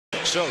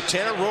So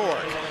Tanner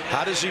Roark,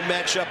 how does he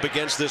match up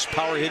against this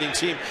power hitting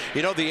team?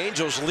 You know, the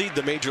Angels lead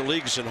the major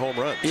leagues in home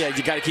runs. Yeah,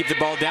 you got to keep the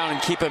ball down and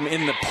keep him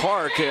in the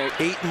park.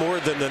 8 more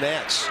than the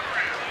Nats.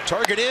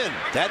 Target in.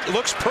 That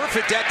looks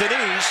perfect at the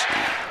knees.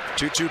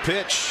 2-2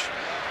 pitch.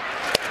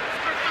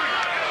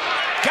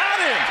 Got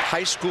him!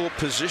 High school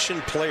position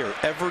player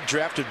ever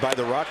drafted by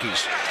the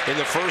Rockies in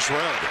the first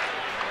round.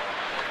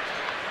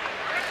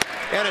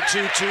 And a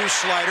 2-2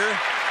 slider.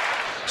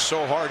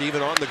 So hard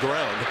even on the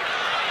ground.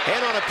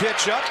 And on a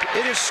pitch up,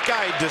 it is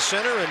skied to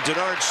center, and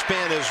Denard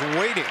Span is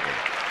waiting.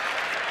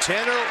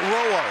 Tanner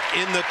Roark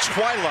in the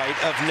twilight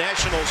of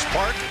Nationals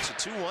Park. It's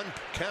a 2-1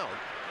 count.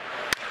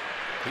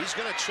 He's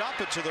going to chop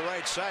it to the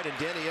right side, and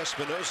Danny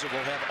Espinosa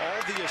will have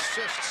all the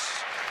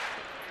assists.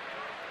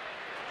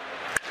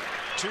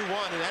 2-1,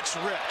 and that's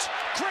ripped.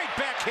 Great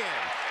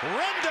backhand.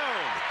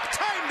 Rendon,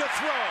 time to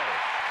throw.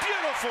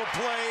 Beautiful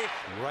play.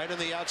 Right on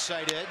the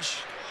outside edge.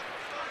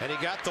 And he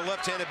got the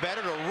left-handed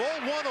batter to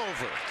roll one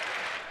over.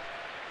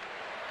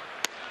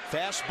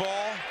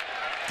 Fastball.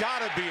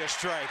 Gotta be a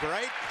strike,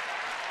 right?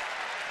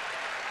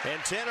 And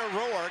Tanner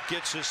Roark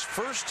gets his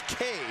first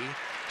K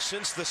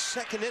since the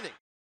second inning.